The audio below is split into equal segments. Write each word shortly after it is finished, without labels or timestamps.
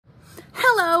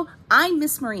Hello, I'm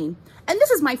Miss Marine, and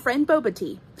this is my friend Boba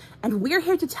Tea, and we're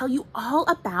here to tell you all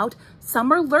about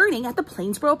summer learning at the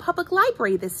Plainsboro Public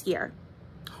Library this year.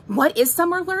 What is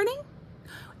summer learning?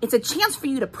 It's a chance for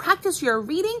you to practice your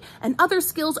reading and other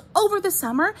skills over the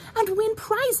summer and win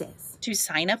prizes. To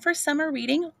sign up for summer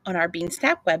reading on our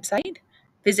Beanstack website,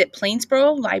 visit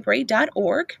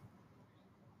plainsborolibrary.org,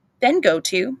 then go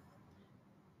to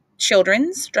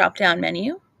Children's drop-down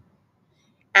menu,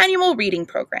 Annual Reading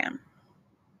Program.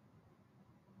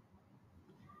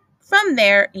 From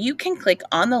there, you can click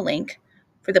on the link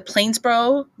for the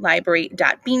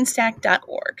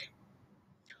plainsborolibrary.beanstack.org.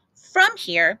 From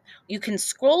here, you can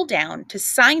scroll down to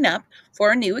sign up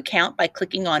for a new account by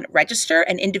clicking on Register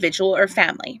an Individual or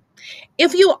Family.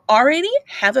 If you already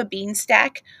have a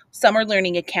Beanstack summer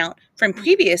learning account from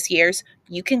previous years,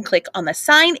 you can click on the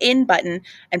Sign In button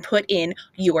and put in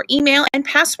your email and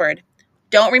password.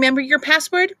 Don't remember your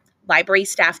password? Library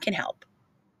staff can help.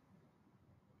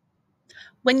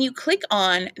 When you click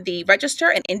on the Register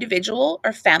an Individual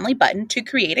or Family button to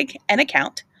create an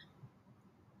account,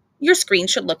 your screen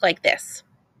should look like this.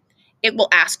 It will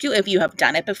ask you if you have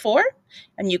done it before,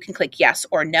 and you can click yes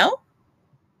or no.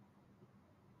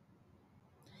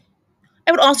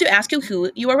 It would also ask you who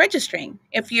you are registering.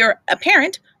 If you're a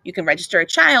parent, you can register a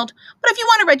child, but if you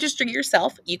want to register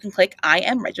yourself, you can click I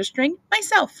am registering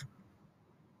myself.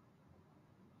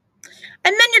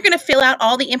 And then you're going to fill out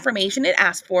all the information it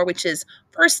asks for, which is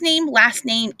first name, last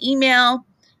name, email,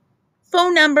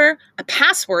 phone number, a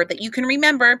password that you can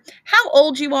remember, how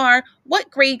old you are, what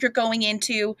grade you're going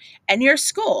into, and your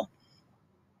school.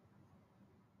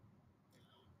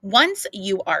 Once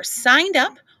you are signed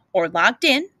up or logged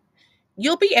in,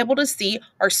 you'll be able to see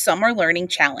our Summer Learning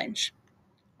Challenge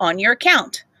on your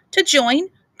account. To join,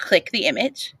 click the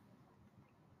image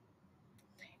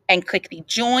and click the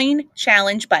Join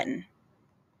Challenge button.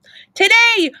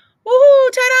 Today,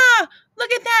 woohoo, ta-da!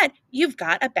 Look at that, you've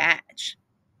got a badge.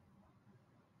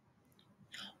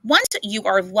 Once you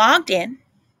are logged in,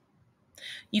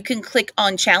 you can click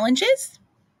on Challenges,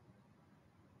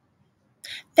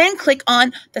 then click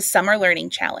on the Summer Learning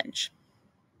Challenge.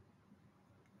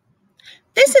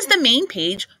 This is the main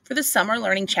page for the Summer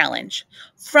Learning Challenge.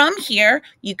 From here,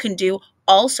 you can do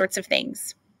all sorts of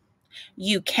things.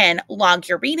 You can log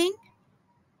your reading,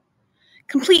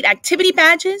 complete activity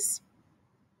badges,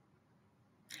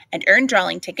 and earn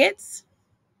drawing tickets.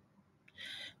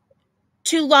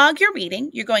 To log your reading,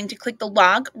 you're going to click the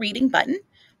Log Reading button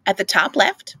at the top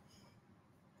left.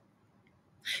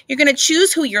 You're going to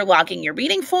choose who you're logging your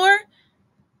reading for,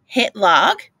 hit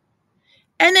Log,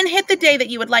 and then hit the day that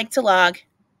you would like to log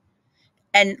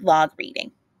and log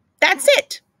reading. That's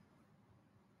it.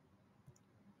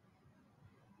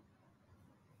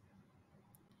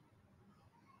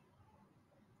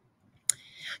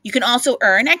 You can also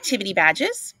earn activity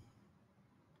badges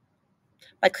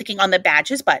by clicking on the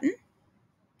Badges button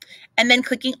and then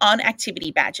clicking on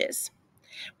Activity Badges.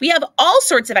 We have all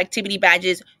sorts of activity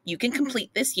badges you can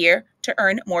complete this year to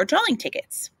earn more drawing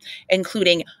tickets,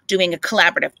 including doing a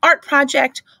collaborative art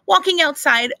project, walking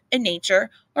outside in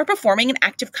nature, or performing an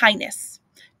act of kindness.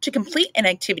 To complete an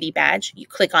activity badge, you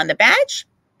click on the badge,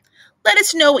 let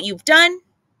us know what you've done.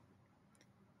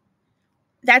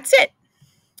 That's it.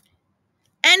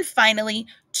 And finally,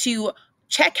 to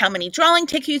check how many drawing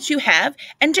tickets you have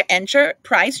and to enter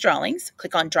prize drawings,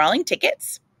 click on Drawing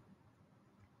Tickets.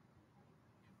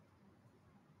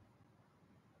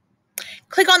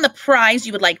 Click on the prize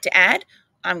you would like to add.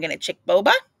 I'm going to check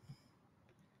Boba.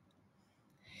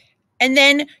 And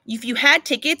then if you had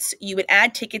tickets, you would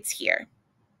add tickets here.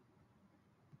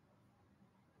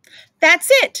 That's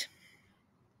it.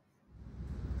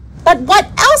 But what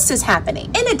else is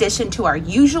happening? In addition to our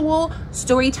usual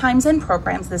story times and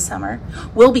programs this summer,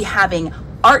 we'll be having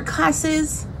art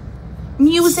classes,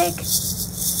 music,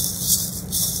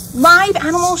 live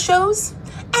animal shows,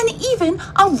 and even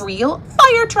a real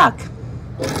fire truck.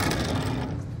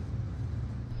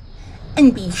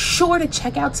 And be sure to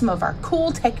check out some of our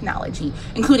cool technology,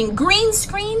 including green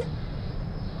screen,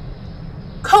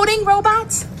 coding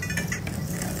robots,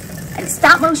 and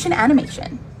stop motion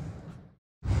animation.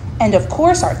 And of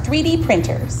course, our 3D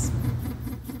printers.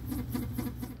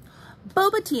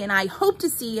 Boba Tea and I hope to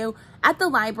see you at the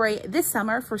library this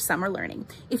summer for summer learning.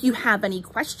 If you have any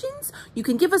questions, you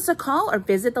can give us a call or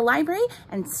visit the library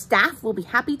and staff will be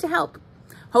happy to help.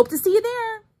 Hope to see you there.